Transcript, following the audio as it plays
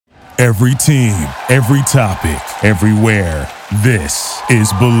Every team, every topic, everywhere. This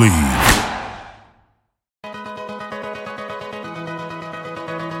is Believe.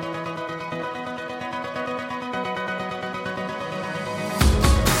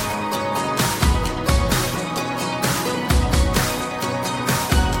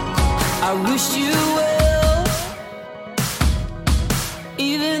 I wish you well,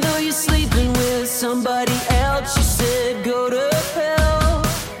 even though you're sleeping with somebody else. You said go to hell.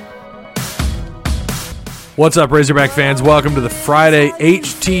 What's up, Razorback fans? Welcome to the Friday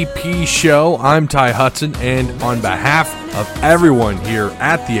HTP show. I'm Ty Hudson, and on behalf of everyone here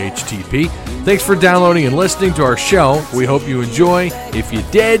at the HTP, thanks for downloading and listening to our show. We hope you enjoy. If you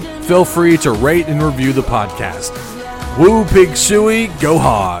did, feel free to rate and review the podcast. Woo Pig Suey, go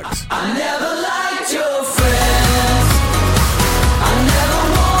Hogs! I never liked your friends. I never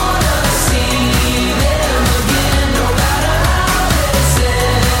wanna see them again, no matter how this ends.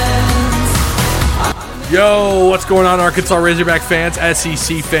 Yo, what's going on, Arkansas Razorback fans,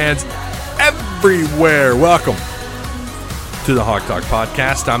 SEC fans, everywhere? Welcome to the Hawg Talk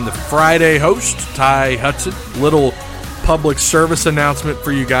podcast. I'm the Friday host, Ty Hudson. Little public service announcement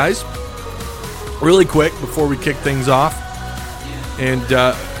for you guys. Really quick before we kick things off. And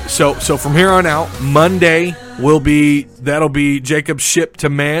so from here on out, Monday that'll be Jacob's Ship to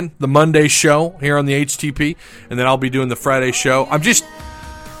Man, the Monday show here on the HTP, and then I'll be doing the Friday show. I'm just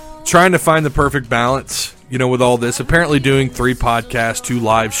trying to find the perfect balance, with all this. Apparently doing 3 podcasts, 2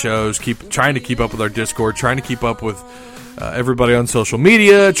 live shows, trying to keep up with our Discord, trying to keep up with everybody on social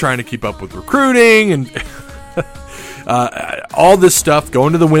media, trying to keep up with recruiting, and all this stuff,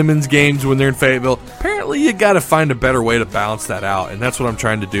 going to the women's games when they're in Fayetteville. Apparently you got to find a better way to balance that out, and that's what I'm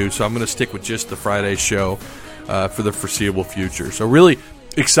trying to do. So I'm going to stick with just the Friday show for the foreseeable future. So really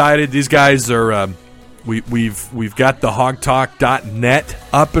excited. These guys are we've got the hawgtalk.net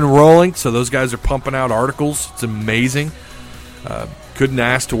up and rolling, so those guys are pumping out articles. It's amazing. Couldn't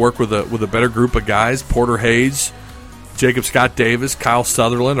ask to work with a better group of guys. Porter Hayes, Jacob Scott Davis, Kyle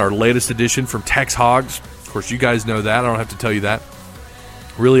Sutherland, our latest addition from Tex Hogs. Of course, you guys know that. I don't have to tell you that.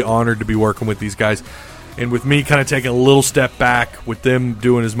 Really honored to be working with these guys. And with me kind of taking a little step back, with them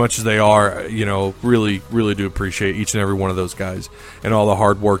doing as much as they are, really, really do appreciate each and every one of those guys and all the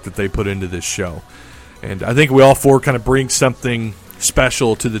hard work that they put into this show. And I think we all 4 kind of bring something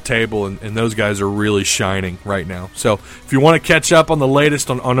special to the table, and those guys are really shining right now. So if you want to catch up on the latest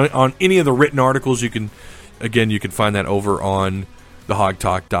on any of the written articles, you can find that over on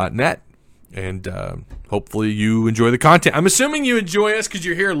thehawgtalk.net. And hopefully you enjoy the content. I'm assuming you enjoy us because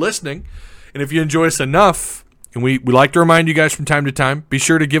you're here listening. And if you enjoy us enough, and we like to remind you guys from time to time, be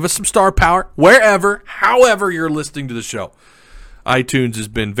sure to give us some star power wherever, however you're listening to the show. iTunes has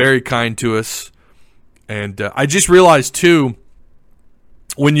been very kind to us. And I just realized, too,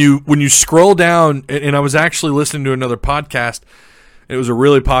 when you scroll down, and I was actually listening to another podcast. It was a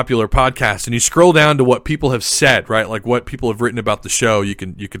really popular podcast, and you scroll down to what people have said, right? Like what people have written about the show. You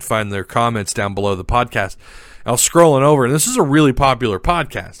can find their comments down below the podcast. I was scrolling over, and this is a really popular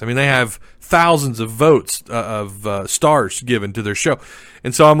podcast. I mean, they have thousands of votes of stars given to their show.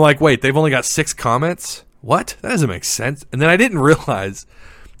 And so I'm like, wait, they've only got 6 comments? What? That doesn't make sense. And then I didn't realize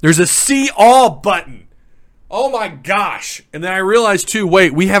there's a see all button. Oh my gosh. And then I realized too,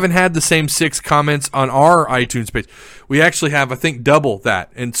 wait, we haven't had the same 6 comments on our iTunes page. We actually have, I think, double that.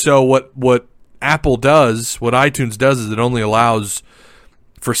 And so what Apple does, what iTunes does, is it only allows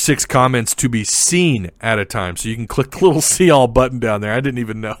for 6 comments to be seen at a time. So you can click the little see all button down there. I didn't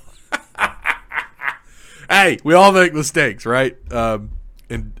even know. Hey, we all make mistakes, right? And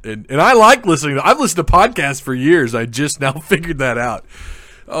I like listening. I've listened to podcasts for years. I just now figured that out.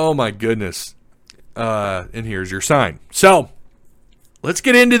 Oh my goodness. And here's your sign. So, let's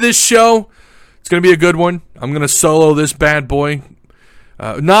get into this show. It's going to be a good one. I'm going to solo this bad boy.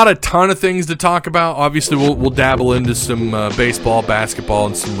 Not a ton of things to talk about. Obviously, we'll dabble into some baseball, basketball,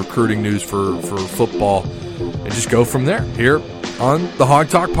 and some recruiting news for football, and just go from there here on the Hawg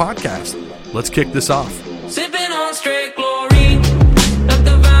Talk podcast. Let's kick this off. Sipping on straight glory, let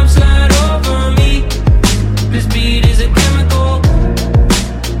the vibe slide over me. This beat is a chemical.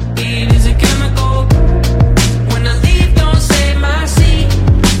 Beat is a chemical. When I leave, don't save my seat.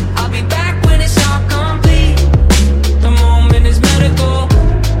 I'll be back when it's all complete. The moment is medical.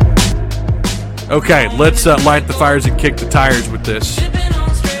 Okay, let's light the fires and kick the tires with this. Sipping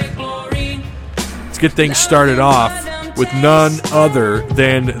on straight glory. Let's get things started off with none other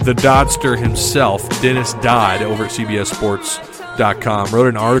than the Dodster himself, Dennis Dodd, over at CBSSports.com, wrote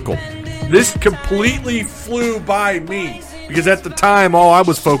an article. This completely flew by me Because at the time, all I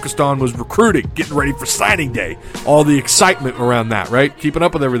was focused on was recruiting, getting ready for signing day, all the excitement around that, right? Keeping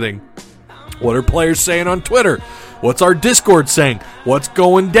up with everything. What are players saying on Twitter? What's our Discord saying? What's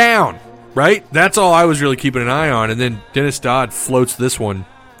going down, right? That's all I was really keeping an eye on. And then Dennis Dodd floats this one.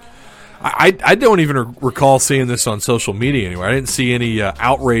 I don't even recall seeing this on social media anywhere. I didn't see any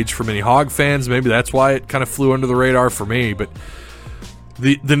outrage from any Hawg fans. Maybe that's why it kind of flew under the radar for me. But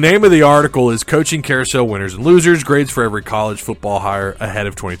the name of the article is Coaching Carousel Winners and Losers, Grades for Every College Football Hire Ahead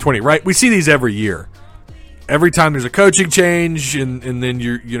of 2020, right? We see these every year. Every time there's a coaching change and then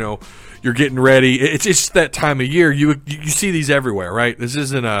you're getting ready. It's just that time of year. You see these everywhere, right? This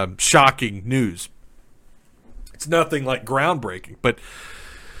isn't shocking news. It's nothing like groundbreaking, but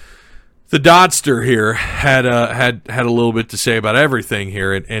the Dodster here had a little bit to say about everything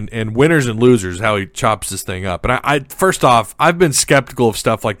here, and winners and losers, how he chops this thing up. And I first off, I've been skeptical of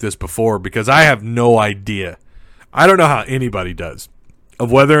stuff like this before because I have no idea. I don't know how anybody does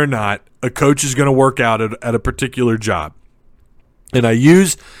of whether or not a coach is going to work out at a particular job. And I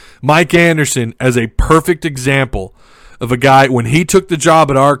use Mike Anderson as a perfect example of a guy, when he took the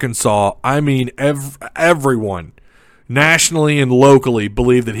job at Arkansas, I mean everyone nationally and locally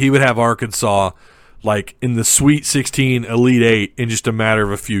believed that he would have Arkansas like in the Sweet 16, Elite 8 in just a matter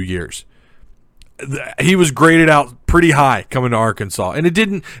of a few years. He was graded out pretty high coming to Arkansas. And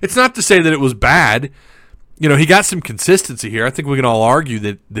it's not to say that it was bad. You know, he got some consistency here. I think we can all argue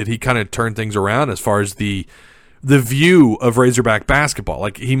that he kind of turned things around as far as the view of Razorback basketball.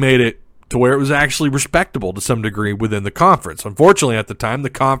 Like, he made it to where it was actually respectable to some degree within the conference. Unfortunately, at the time, the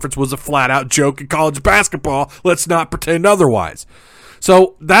conference was a flat-out joke in college basketball. Let's not pretend otherwise.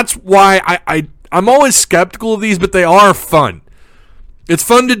 So that's why I'm always skeptical of these, but they are fun. It's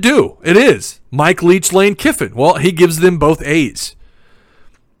fun to do. It is. Mike Leach, Lane Kiffin. Well, he gives them both A's.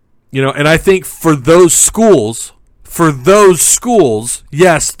 You know, and I think for those schools,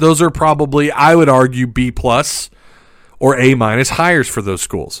 yes, those are probably, I would argue, B+ or A- hires for those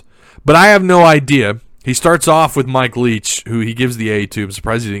schools. But I have no idea. He starts off with Mike Leach, who he gives the A to. I'm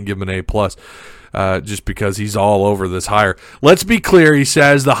surprised he didn't give him an A+, just because he's all over this hire. Let's be clear, he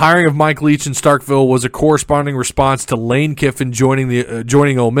says, the hiring of Mike Leach in Starkville was a corresponding response to Lane Kiffin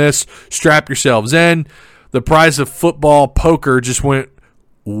joining Ole Miss. Strap yourselves in. The price of football poker just went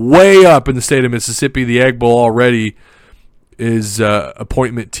way up in the state of Mississippi. The Egg Bowl already is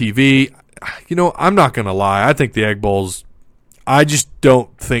appointment TV. You know, I'm not going to lie. I think the Egg Bowl's, I just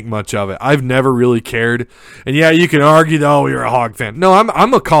don't think much of it. I've never really cared. And yeah, you can argue, you're a Hawg fan. No,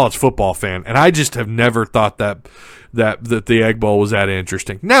 I'm a college football fan, and I just have never thought that the Egg Bowl was that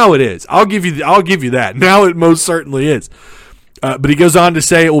interesting. Now it is. I'll give you that. Now it most certainly is. But he goes on to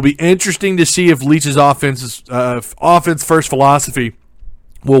say it will be interesting to see if Leach's offense first philosophy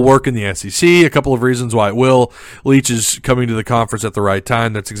will work in the SEC. A couple of reasons why it will. Leach is coming to the conference at the right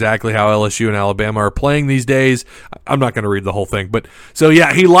time. That's exactly how LSU and Alabama are playing these days. I'm not going to read the whole thing. But so,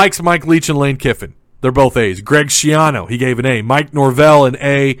 yeah, he likes Mike Leach and Lane Kiffin. They're both A's. Greg Schiano, he gave an A. Mike Norvell, an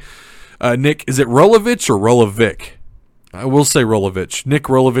A. Nick, is it Rolovich or Rolovic? I will say Rolovich. Nick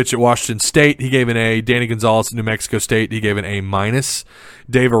Rolovich at Washington State, he gave an A. Danny Gonzalez at New Mexico State, he gave an A-.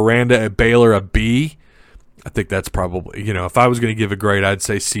 Dave Aranda at Baylor, a B. I think that's probably, if I was going to give a grade, I'd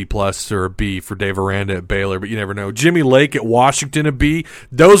say C+ or a B for Dave Aranda at Baylor, but you never know. Jimmy Lake at Washington, a B.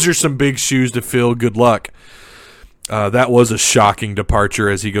 Those are some big shoes to fill. Good luck. That was a shocking departure,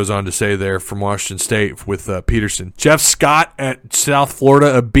 as he goes on to say there, from Washington State with Peterson. Jeff Scott at South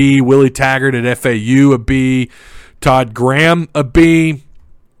Florida, a B. Willie Taggart at FAU, a B. Todd Graham, a B.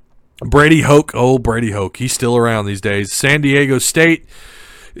 Brady Hoke, he's still around these days. San Diego State,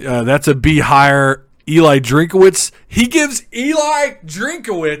 that's a B hire. Eli Drinkowitz, he gives Eli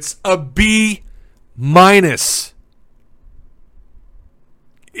Drinkowitz a B-.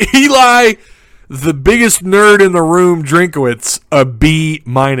 Eli, the biggest nerd in the room, Drinkowitz, a B-.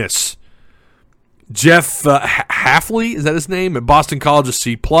 Jeff Hafley, is that his name? At Boston College, a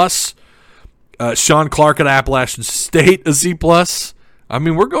C+. Sean Clark at Appalachian State, a C+. I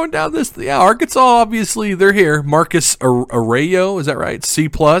mean, we're going down this. Yeah, Arkansas, obviously, they're here. Marcus Arroyo, is that right? C+.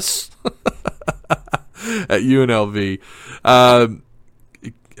 At UNLV.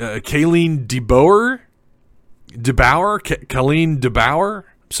 Kayleen DeBauer.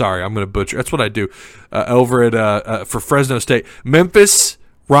 Sorry, I'm going to butcher. That's what I do. Over at for Fresno State. Memphis,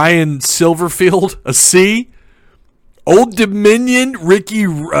 Ryan Silverfield, a C. Old Dominion, Ricky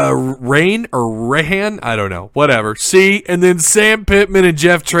Rain or Rehan, I don't know, whatever, C. And then Sam Pittman and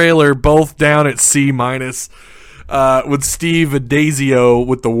Jeff Traylor both down at C-, with Steve Adazio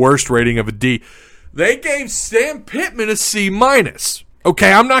with the worst rating of a D. They gave Sam Pittman a C-.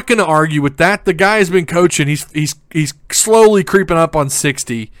 Okay, I'm not going to argue with that. The guy has been coaching. He's slowly creeping up on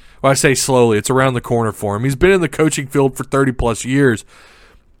 60. Well, I say slowly. It's around the corner for him. He's been in the coaching field for 30-plus years.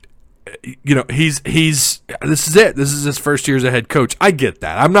 You know, he's this is it. This is his first year as a head coach. I get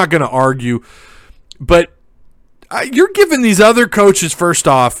that. I'm not going to argue. But you're giving these other coaches, first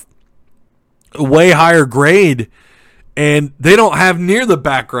off, a way higher grade, and they don't have near the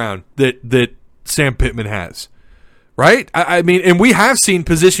background that Sam Pittman has. Right? I mean, and we have seen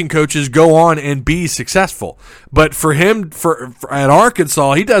position coaches go on and be successful. But for him, for at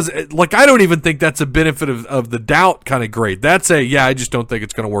Arkansas, he does, like, I don't even think that's a benefit of the doubt kind of grade. That's I just don't think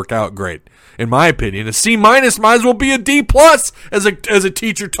it's going to work out great, in my opinion. A C- might as well be a D+, as a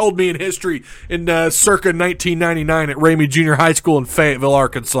teacher told me in history in circa 1999 at Ramey Junior High School in Fayetteville,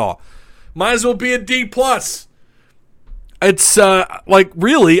 Arkansas. Might as well be a D+. It's like,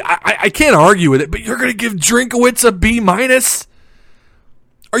 really, I can't argue with it, but you're going to give Drinkowitz a B-?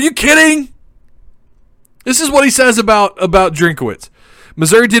 Are you kidding? This is what he says about Drinkowitz.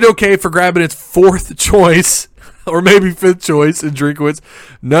 Missouri did okay for grabbing its fourth choice, or maybe fifth choice in Drinkowitz.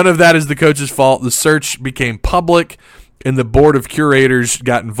 None of that is the coach's fault. The search became public, and the board of curators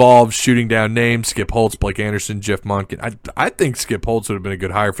got involved, shooting down names: Skip Holtz, Blake Anderson, Jeff Monken. I think Skip Holtz would have been a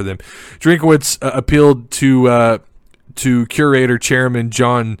good hire for them. Drinkowitz appealed to curator chairman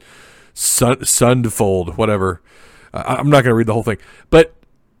John Sundfold, whatever. I'm not going to read the whole thing. But,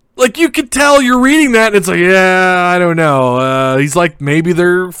 like, you could tell you're reading that, and it's like, yeah, I don't know. He's like maybe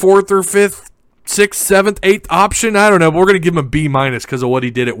their fourth or fifth, sixth, seventh, eighth option. I don't know, but we're going to give him a B- because of what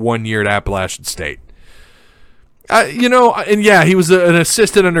he did at 1 year at Appalachian State. And yeah, he was an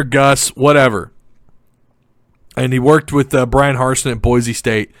assistant under Gus, whatever. And he worked with Brian Harsin at Boise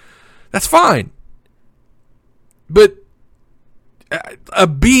State. That's fine. But a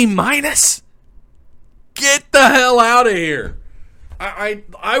B-? Get the hell out of here.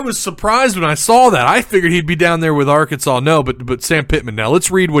 I was surprised when I saw that. I figured he'd be down there with Arkansas. No, but Sam Pittman. Now,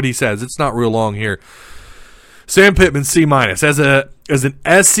 let's read what he says. It's not real long here. Sam Pittman, C-. As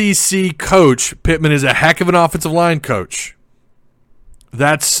an SEC coach, Pittman is a heck of an offensive line coach.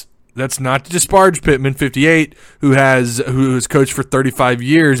 That's not to disparage Pittman, 58, who has coached for 35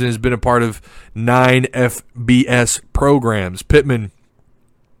 years and has been a part of 9 FBS programs. Pittman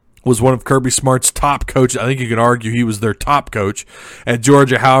was one of Kirby Smart's top coaches. I think you could argue he was their top coach at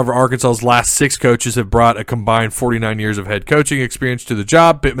Georgia. However, Arkansas's last 6 coaches have brought a combined 49 years of head coaching experience to the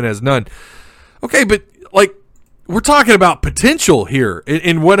job. Pittman has none. Okay, but, like, we're talking about potential here.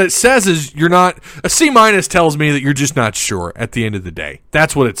 And what it says is you're not – a C- tells me that you're just not sure at the end of the day.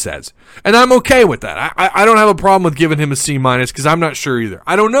 That's what it says. And I'm okay with that. I don't have a problem with giving him a C- because I'm not sure either.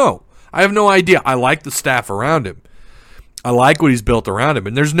 I don't know. I have no idea. I like the staff around him. I like what he's built around him.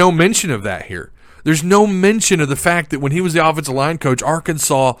 And there's no mention of that here. There's no mention of the fact that when he was the offensive line coach,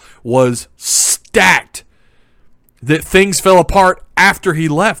 Arkansas was stacked. That things fell apart after he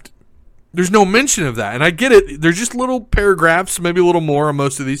left. There's no mention of that. And I get it. There's just little paragraphs, maybe a little more on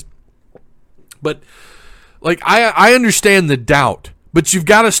most of these. But, like, I understand the doubt. But you've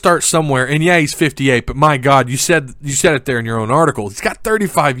got to start somewhere. And, yeah, he's 58. But, my God, you said it there in your own article. He's got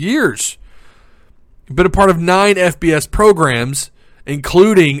 35 years. Been a part of 9 FBS programs,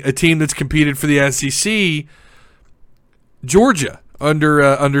 including a team that's competed for the SEC, Georgia,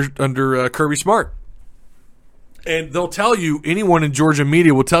 under Kirby Smart. And they'll tell you, anyone in Georgia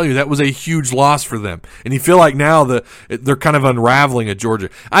media will tell you that was a huge loss for them. And you feel like now they're kind of unraveling at Georgia.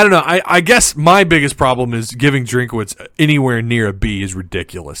 I don't know. I guess my biggest problem is giving Drinkowitz anywhere near a B is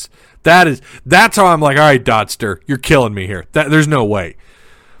ridiculous. That's how I'm like, all right, Dotster, you're killing me here. There's no way.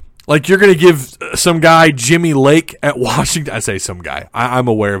 Like, you're going to give some guy Jimmy Lake at Washington. I say some guy. I'm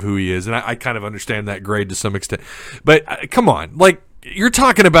aware of who he is, and I kind of understand that grade to some extent. But come on. Like, you're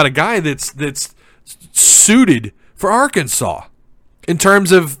talking about a guy that's suited for Arkansas in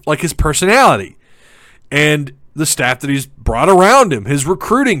terms of, like, his personality and the staff that he's brought around him, his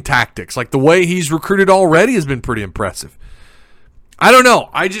recruiting tactics. Like, the way he's recruited already has been pretty impressive. I don't know.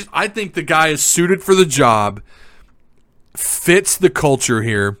 I think the guy is suited for the job, fits the culture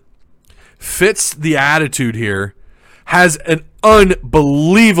here, fits the attitude here, has an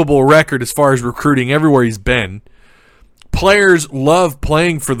unbelievable record as far as recruiting everywhere he's been. Players love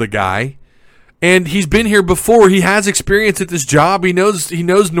playing for the guy, and he's been here before. He has experience at this job. He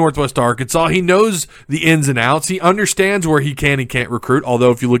knows Northwest Arkansas. He knows the ins and outs. He understands where he can and can't recruit, although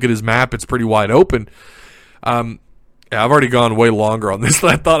if you look at his map, it's pretty wide open. I've already gone way longer on this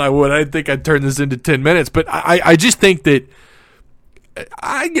than I thought I would. I didn't think I'd turn this into 10 minutes, but I just think that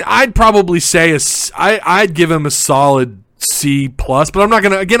I'd probably say I'd give him a solid C+, but I'm not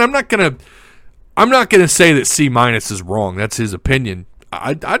gonna say that C- is wrong. That's his opinion.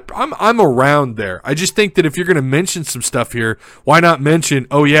 I'm around there. I just think that if you're going to mention some stuff here, why not mention,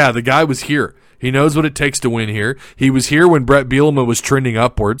 oh yeah, the guy was here. He knows what it takes to win here. He was here when Brett Bielema was trending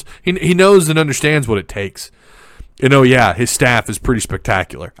upwards. He knows and understands what it takes. And oh yeah, his staff is pretty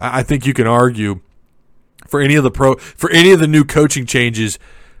spectacular. I think you can argue for any of the new coaching changes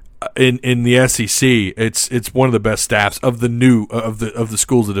in the SEC, it's one of the best staffs of the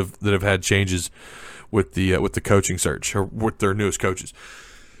schools that have had changes with the coaching search or with their newest coaches.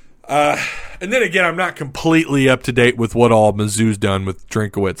 And then again, I'm not completely up to date with what all Mizzou's done with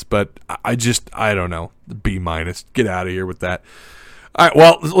Drinkowitz, but I don't know. B-. Get out of here with that. All right,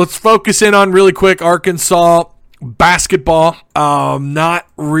 well, let's focus in on really quick Arkansas basketball. Not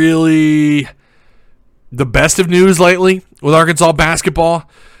really the best of news lately with Arkansas basketball.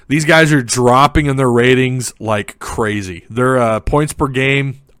 These guys are dropping in their ratings like crazy. Their points per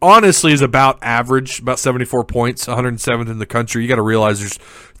game, honestly, is about average, about 74 points, 107th in the country. You got to realize there's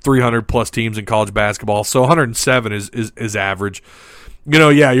 300-plus teams in college basketball, so 107 is average.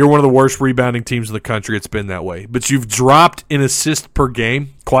 You're one of the worst rebounding teams in the country. It's been that way. But you've dropped in assists per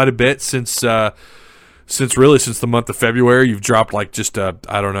game quite a bit since the month of February. You've dropped like just,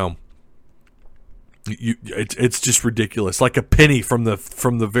 I don't know. It's just ridiculous, like a penny from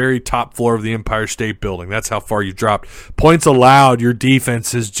the very top floor of the Empire State Building. That's how far you dropped. Points allowed, your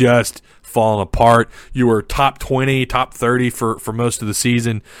defense has just fallen apart. You were top 20, top 30 for most of the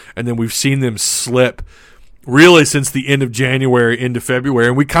season, and then we've seen them slip really since the end of January into February,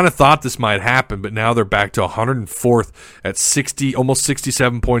 and we kind of thought this might happen, but now they're back to 104th at 60, almost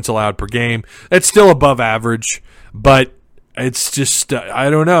 67 points allowed per game. That's still above average, but it's just I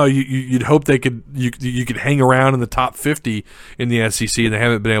don't know. You'd hope you could hang around in the top 50 in the SEC, and they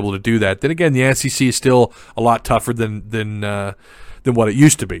haven't been able to do that. Then again, the SEC is still a lot tougher than what it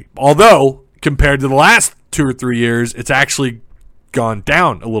used to be. Although compared to the last 2 or 3 years, it's actually gone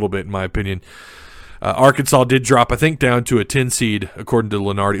down a little bit, in my opinion. Arkansas did drop, I think, down to a 10 seed according to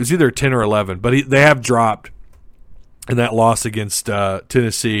Lenardi. It was either 10 or 11, but they have dropped, and that loss against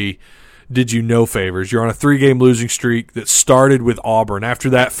Tennessee did you no favors. You're on a 3-game losing streak that started with Auburn. After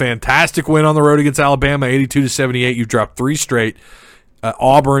that fantastic win on the road against Alabama, 82-78, you've dropped 3 straight.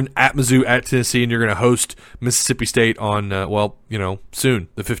 Auburn, at Mizzou, at Tennessee, and you're going to host Mississippi State on, soon,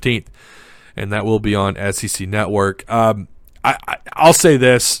 the 15th. And that will be on SEC Network. I'll say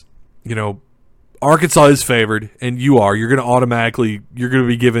this, Arkansas is favored, and you're going to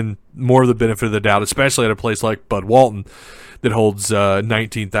be given more of the benefit of the doubt, especially at a place like Bud Walton that holds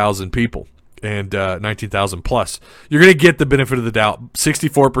 19,000 people and 19,000 plus. You're going to get the benefit of the doubt.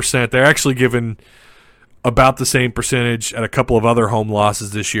 64%. They're actually given about the same percentage at a couple of other home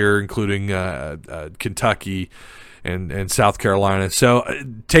losses this year, including Kentucky and South Carolina. So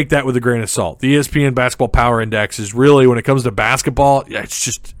take that with a grain of salt. The ESPN Basketball Power Index is really, when it comes to basketball,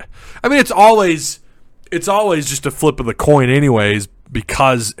 it's always just a flip of the coin anyways,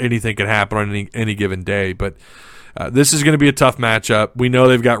 because anything can happen on any given day. But this is going to be a tough matchup. We know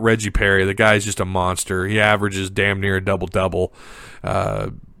they've got Reggie Perry. The guy's just a monster. He averages damn near a double-double.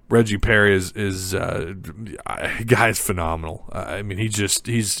 Reggie Perry is guy's phenomenal.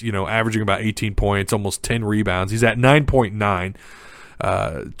 He's averaging about 18 points, almost 10 rebounds. He's at 9.9,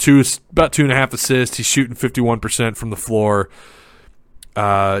 about 2.5 assists. He's shooting 51% from the floor.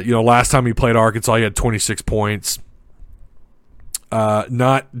 Last time he played Arkansas, he had 26 points.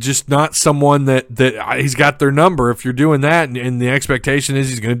 Not someone that he's got their number if you're doing that, and the expectation is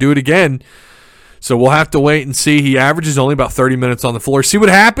he's going to do it again. So we'll have to wait and see. He averages only about 30 minutes on the floor. See what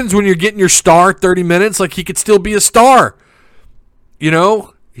happens when you're getting your star 30 minutes. Like, he could still be a star. He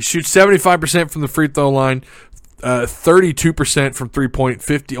shoots 75% from the free throw line, 32% from three-point,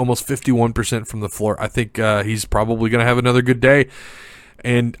 almost 51% from the floor. I think he's probably going to have another good day.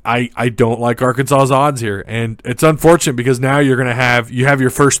 And I don't like Arkansas's odds here. And it's unfortunate because now you have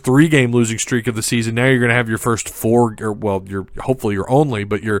your first 3-game losing streak of the season. Now you're going to have your first hopefully your only,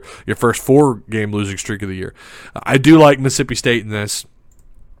 but your first 4-game losing streak of the year. I do like Mississippi State in this.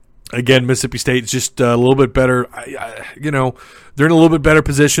 Again, Mississippi State's just a little bit better. They're in a little bit better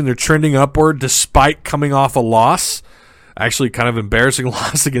position. They're trending upward despite coming off a loss. Actually, kind of embarrassing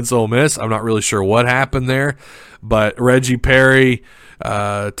loss against Ole Miss. I'm not really sure what happened there. But Reggie Perry,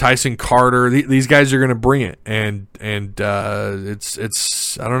 Tyson Carter, these guys are going to bring it, and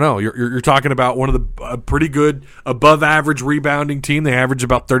it's I don't know. You're talking about one of a pretty good above average rebounding team. They average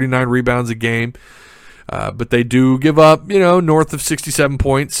about 39 rebounds a game, but they do give up north of 67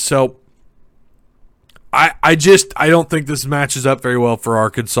 points. So I don't think this matches up very well for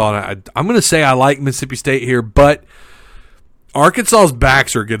Arkansas. I'm going to say I like Mississippi State here, but Arkansas's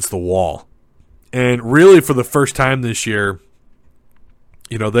backs are against the wall, and really for the first time this year,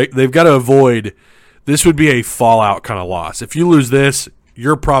 they've got to avoid. This would be a fallout kind of loss. If you lose this,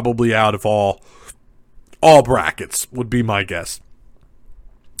 you're probably out of all brackets, would be my guess.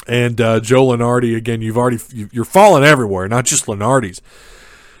 And Joe Lunardi, again, you're falling everywhere, not just Lunardi's,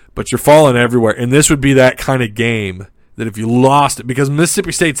 but you're falling everywhere. And this would be that kind of game that if you lost it, because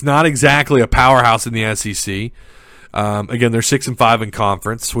Mississippi State's not exactly a powerhouse in the SEC. Again, they're 6-5 in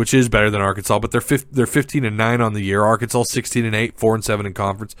conference, which is better than Arkansas, but they're 15-9 on the year. Arkansas 16-8, 4-7 in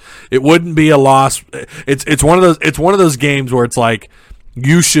conference. It wouldn't be a loss. It's one of those games where it's like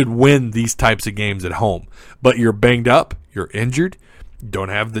you should win these types of games at home, but you're banged up, you're injured, you don't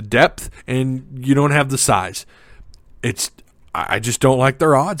have the depth, and you don't have the size. I just don't like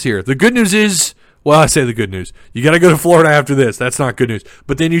their odds here. The good news is, well, I say the good news. You got to go to Florida after this. That's not good news.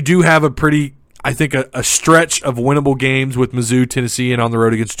 But then you do have a stretch of winnable games with Mizzou, Tennessee, and on the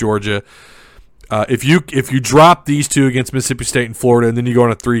road against Georgia. If you drop these two against Mississippi State and Florida, and then you go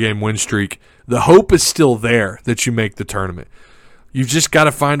on a 3-game win streak, the hope is still there that you make the tournament. You've just got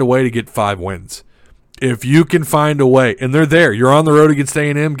to find a way to get 5 wins. If you can find a way, and they're there, you're on the road against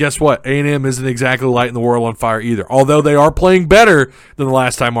A&M, guess what? A&M isn't exactly lighting the world on fire either. Although they are playing better than the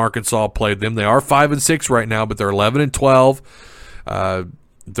last time Arkansas played them. They are 5-6 right now, but they're 11-12.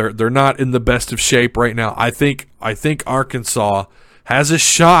 They're not in the best of shape right now. I think Arkansas has a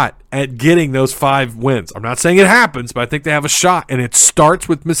shot at getting those 5 wins. I'm not saying it happens, but I think they have a shot, and it starts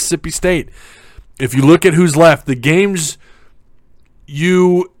with Mississippi State. If you look at who's left, the games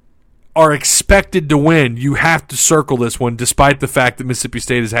you are expected to win, you have to circle this one, despite the fact that Mississippi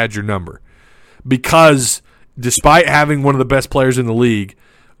State has had your number. Because despite having one of the best players in the league,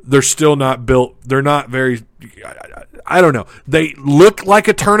 they're still not built. They're not very, I don't know. They look like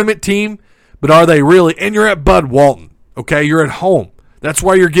a tournament team, but are they really? And you're at Bud Walton, okay? You're at home. That's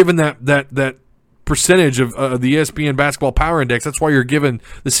why you're given that percentage of the ESPN Basketball Power Index. That's why you're given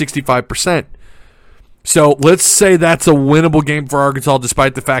the 65%. So let's say that's a winnable game for Arkansas,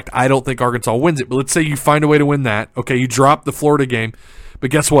 despite the fact I don't think Arkansas wins it. But let's say you find a way to win that. Okay, you drop the Florida game.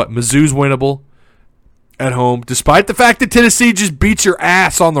 But guess what? Mizzou's winnable at home, despite the fact that Tennessee just beat your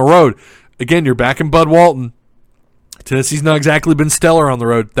ass on the road. Again, you're back in Bud Walton. Tennessee's not exactly been stellar on the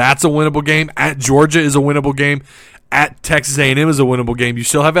road. That's a winnable game. At Georgia is a winnable game. At Texas A&M is a winnable game. You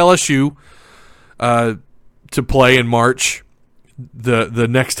still have LSU to play in March, the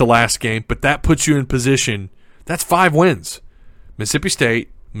next to last game, but that puts you in position. That's 5 wins. Mississippi State,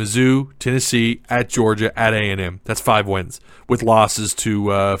 Mizzou, Tennessee, at Georgia, at A&M. That's 5 wins with losses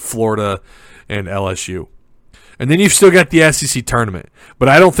to Florida and LSU. And then you've still got the SEC tournament. But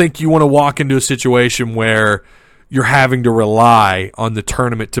I don't think you want to walk into a situation where you're having to rely on the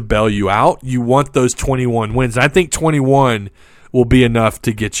tournament to bail you out. You want those 21 wins. I think 21 will be enough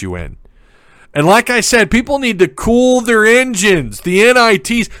to get you in. And like I said, people need to cool their engines. The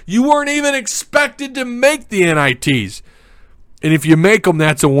NITs, you weren't even expected to make the NITs. And if you make them,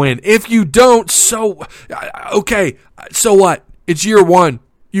 that's a win. If you don't, so what? It's year 1.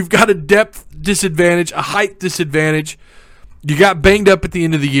 You've got a depth disadvantage, a height disadvantage. You got banged up at the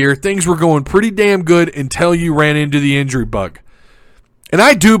end of the year. Things were going pretty damn good until you ran into the injury bug. And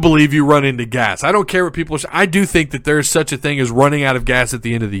I do believe you run into gas. I don't care what people say. I do think that there is such a thing as running out of gas at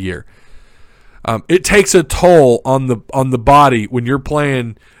the end of the year. It takes a toll on the body when you're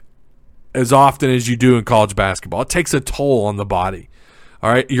playing as often as you do in college basketball. It takes a toll on the body.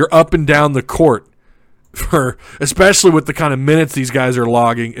 All right, you're up and down the court especially with the kind of minutes these guys are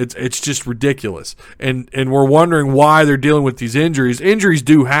logging. It's just ridiculous. And we're wondering why they're dealing with these injuries. Injuries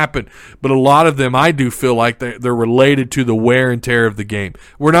do happen, but a lot of them I do feel like they're related to the wear and tear of the game.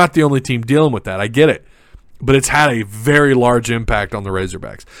 We're not the only team dealing with that. I get it, but it's had a very large impact on the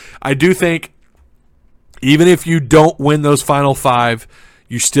Razorbacks. I do think even if you don't win those final 5,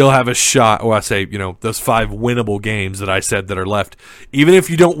 you still have a shot. Well, I say, those 5 winnable games that I said that are left. Even if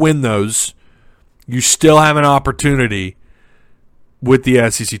you don't win those, you still have an opportunity with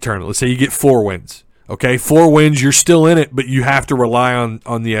the SEC tournament. Let's say you get 4 wins. Okay, 4 wins, you're still in it, but you have to rely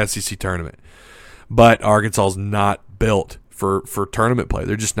on the SEC tournament. But Arkansas's not built for tournament play.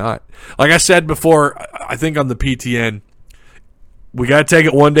 They're just not. Like I said before, I think on the PTN, we got to take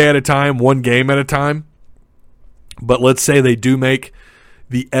it one day at a time, one game at a time. But let's say they do make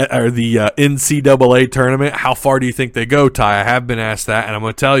the NCAA tournament. How far do you think they go, Ty? I have been asked that, and I'm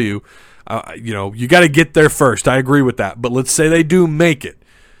going to tell you, you got to get there first. I agree with that. But let's say they do make it.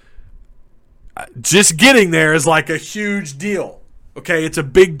 Just getting there is like a huge deal. Okay, it's a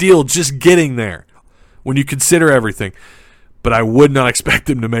big deal just getting there when you consider everything. But I would not expect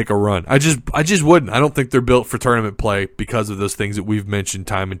them to make a run. I just wouldn't. I don't think they're built for tournament play because of those things that we've mentioned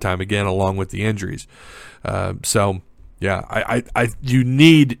time and time again, along with the injuries. So Yeah, you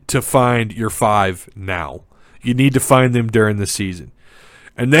need to find your 5 now. You need to find them during the season.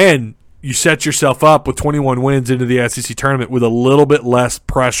 And then you set yourself up with 21 wins into the SEC tournament with a little bit less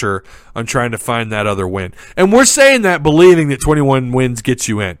pressure on trying to find that other win. And we're saying that believing that 21 wins gets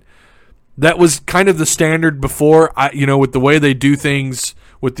you in. That was kind of the standard before, with the way they do things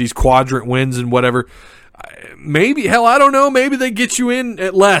with these quadrant wins and whatever. Maybe, hell, I don't know. Maybe they get you in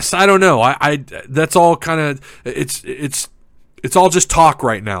at less. I don't know. That's all kind of it's all just talk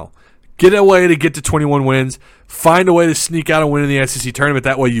right now. Get a way to get to 21 wins. Find a way to sneak out a win in the SEC tournament.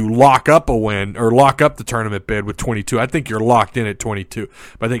 That way you lock up a win or lock up the tournament bid with 22. I think you're locked in at 22.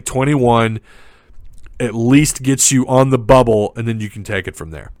 But I think 21 at least gets you on the bubble, and then you can take it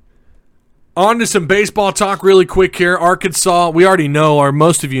from there. On to some baseball talk really quick here. Arkansas, we already know, or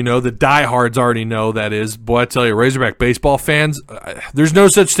most of you know, the diehards already know that is. Boy, I tell you, Razorback baseball fans, there's no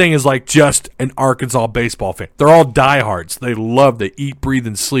such thing as like just an Arkansas baseball fan. They're all diehards. They eat, breathe,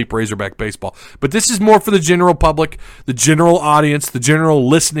 and sleep Razorback baseball. But this is more for the general public, the general audience, the general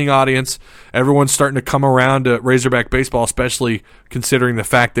listening audience. Everyone's starting to come around to Razorback baseball, especially considering the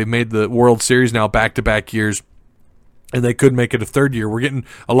fact they've made the World Series now back-to-back years. And they could make it a third year. We're getting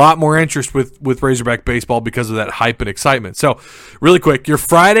a lot more interest with Razorback baseball because of that hype and excitement. So, really quick, your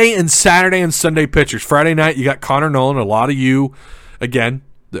Friday and Saturday and Sunday pitchers. Friday night, you got Connor Nolan. A lot of you, again,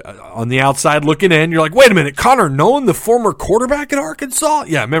 on the outside looking in, you're like, wait a minute, Connor Nolan, the former quarterback at Arkansas?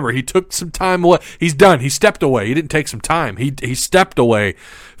 Yeah, remember, he took some time away. He's done. He stepped away. He didn't take some time. He stepped away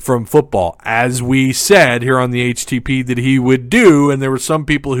from football, as we said here on the HTP that he would do. And there were some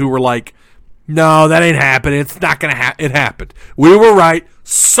people who were like, no, that ain't happening. It's not going to happen. It happened. We were right.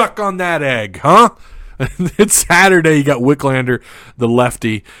 Suck on that egg, huh? And then Saturday, you got Wicklander, the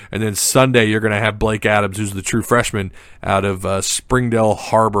lefty. And then Sunday, you're going to have Blake Adams, who's the true freshman out of Springdale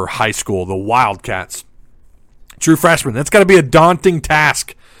Harbor High School, the Wildcats. True freshman. That's got to be a daunting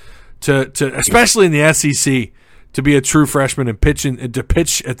task, to especially in the SEC, to be a true freshman and to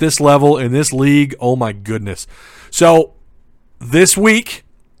pitch at this level in this league. Oh, my goodness. So this week,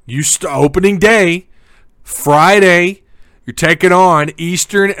 opening day, Friday, you're taking on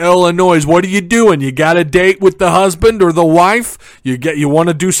Eastern Illinois. What are you doing? You got a date with the husband or the wife? You want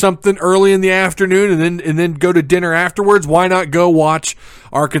to do something early in the afternoon and then go to dinner afterwards? Why not go watch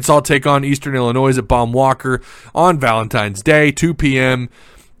Arkansas take on Eastern Illinois at Baum Walker on Valentine's Day, 2 p.m.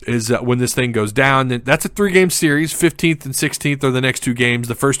 is when this thing goes down. That's a 3-game series. 15th and 16th are the next 2 games.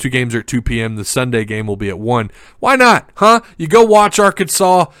 The first 2 games are at 2 p.m. The Sunday game will be at 1. Why not, huh? You go watch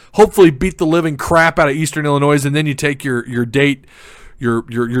Arkansas, hopefully beat the living crap out of Eastern Illinois, and then you take your date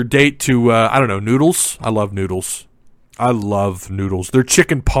your date to, I don't know, noodles. I love noodles. Their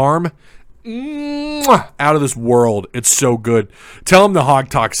chicken parm, out of this world. It's so good. Tell them the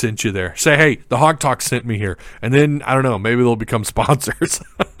Hawg Talk sent you there. Say, hey, the Hawg Talk sent me here. And then, I don't know, maybe they'll become sponsors.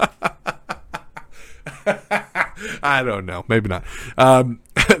 I don't know. Maybe not.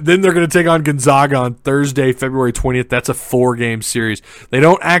 Then they're going to take on Gonzaga on Thursday, February 20th. That's a 4-game series. They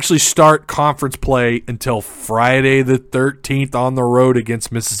don't actually start conference play until Friday the 13th on the road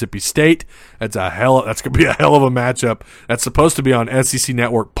against Mississippi State. That's going to be a hell of a matchup. That's supposed to be on SEC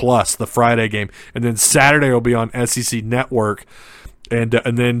Network Plus, the Friday game. And then Saturday will be on SEC Network. And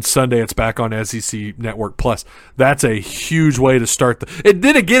then Sunday it's back on SEC Network Plus. That's a huge way to start.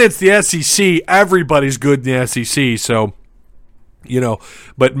 Then again, it's the SEC. Everybody's good in the SEC, so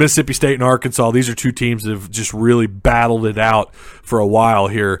but Mississippi State and Arkansas, these are 2 teams that have just really battled it out for a while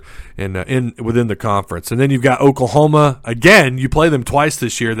here within the conference. And then you've got Oklahoma. Again, you play them twice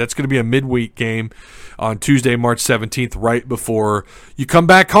this year. That's going to be a midweek game on Tuesday, March 17th, right before you come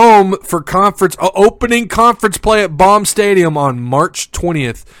back home for opening conference play at Baum Stadium on March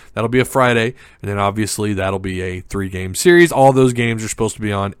 20th. That'll be a Friday. And then obviously that'll be a 3-game series. All those games are supposed to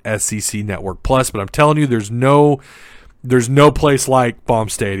be on SEC Network Plus. But I'm telling you, there's no place like Baum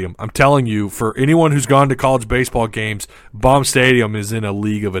Stadium. I'm telling you, for anyone who's gone to college baseball games, Baum Stadium is in a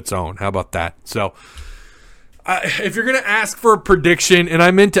league of its own. How about that? So, if you're going to ask for a prediction, and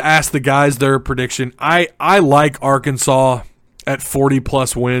I meant to ask the guys their prediction, I like Arkansas at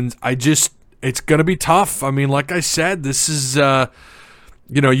 40-plus wins. It's going to be tough. I mean, like I said, this is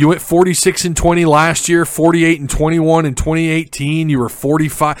you went 46-20 last year, 48-21 in 2018. You were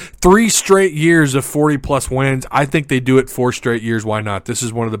 45. 3 straight years of 40-plus wins. I think they do it 4 straight years. Why not? This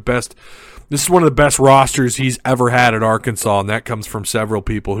is one of the best rosters he's ever had at Arkansas, and that comes from several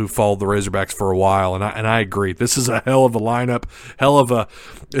people who followed the Razorbacks for a while. And I agree. This is a hell of a lineup.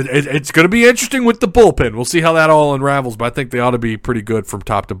 It's going to be interesting with the bullpen. We'll see how that all unravels, but I think they ought to be pretty good from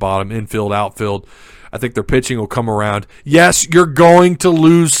top to bottom, infield, outfield. I think their pitching will come around. Yes, you're going to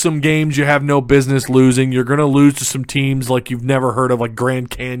lose some games you have no business losing. You're going to lose to some teams like you've never heard of, like Grand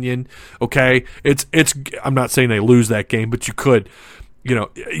Canyon. Okay, it's. I'm not saying they lose that game, but you could.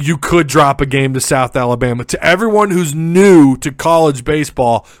 You could drop a game to South Alabama. To everyone who's new to college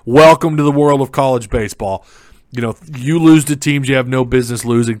baseball, welcome to the world of college baseball. You lose to teams you have no business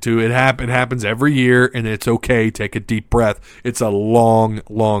losing to. It happens every year, and it's okay. Take a deep breath. It's a long,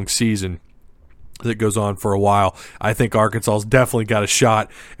 long season that goes on for a while. I think Arkansas's definitely got a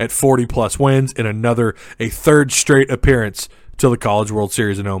shot at 40-plus wins and a third straight appearance to the College World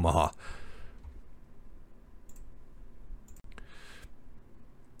Series in Omaha.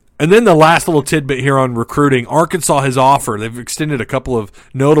 And then the last little tidbit here on recruiting, Arkansas has offered, they've extended a couple of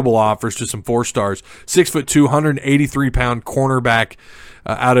notable offers to some 4-stars. 6'2", 183-pound cornerback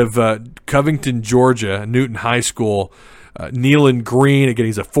out of Covington, Georgia, Newton High School. Nealon Green, again,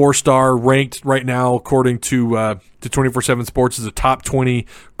 he's a 4-star, ranked right now according to 24/7 Sports as a top 20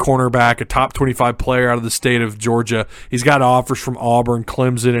 cornerback, a top 25 player out of the state of Georgia. He's got offers from Auburn,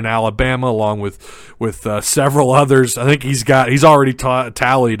 Clemson, and Alabama, along with several others. I think he's already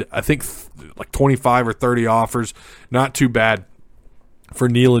tallied, I think, like 25 or 30 offers. Not too bad for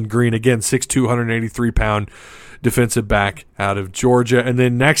Nealon Green. Again, 6'2", 183-pound defensive back out of Georgia. And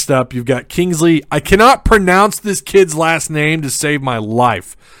then next up, you've got Kingsley. I cannot pronounce this kid's last name to save my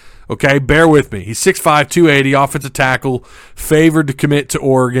life. Okay, bear with me. He's 6'5", 280, offensive tackle, favored to commit to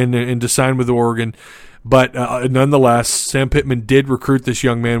Oregon and to sign with Oregon. But nonetheless, Sam Pittman did recruit this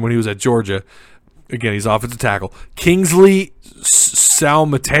young man when he was at Georgia. Again, he's offensive tackle. Kingsley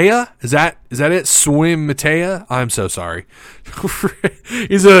Salmatea? Is that it? Swim Matea? I'm so sorry.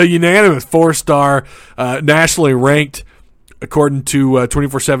 He's a unanimous 4-star, nationally ranked, according to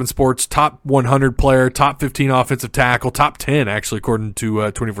 24/7 Sports, top 100 player, top 15 offensive tackle, top 10 actually, according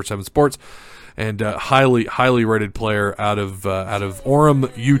to 24/7 Sports, and highly rated player out of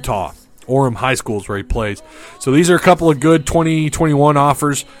Orem, Utah. Orem High School is where he plays. So these are a couple of good 2021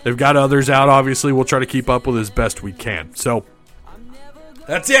 offers. They've got others out, obviously. We'll try to keep up with as best we can. So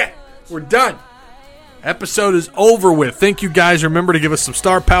that's it. We're done. Episode is over with. Thank you guys. Remember to give us some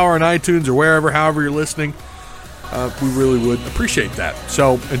star power on iTunes or wherever, however you're listening. We really would appreciate that.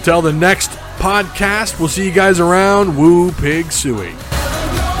 So until the next podcast, we'll see you guys around. Woo Pig Suey.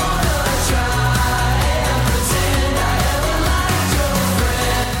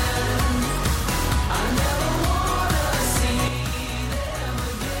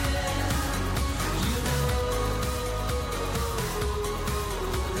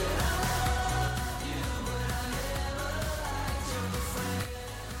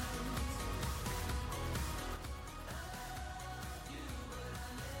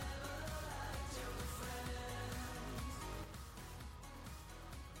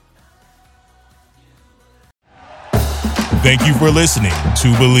 Thank you for listening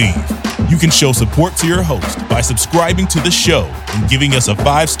to Believe. You can show support to your host by subscribing to the show and giving us a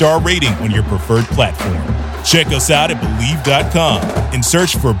 5-star rating on your preferred platform. Check us out at Believe.com and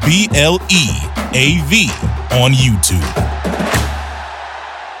search for BLEAV on YouTube.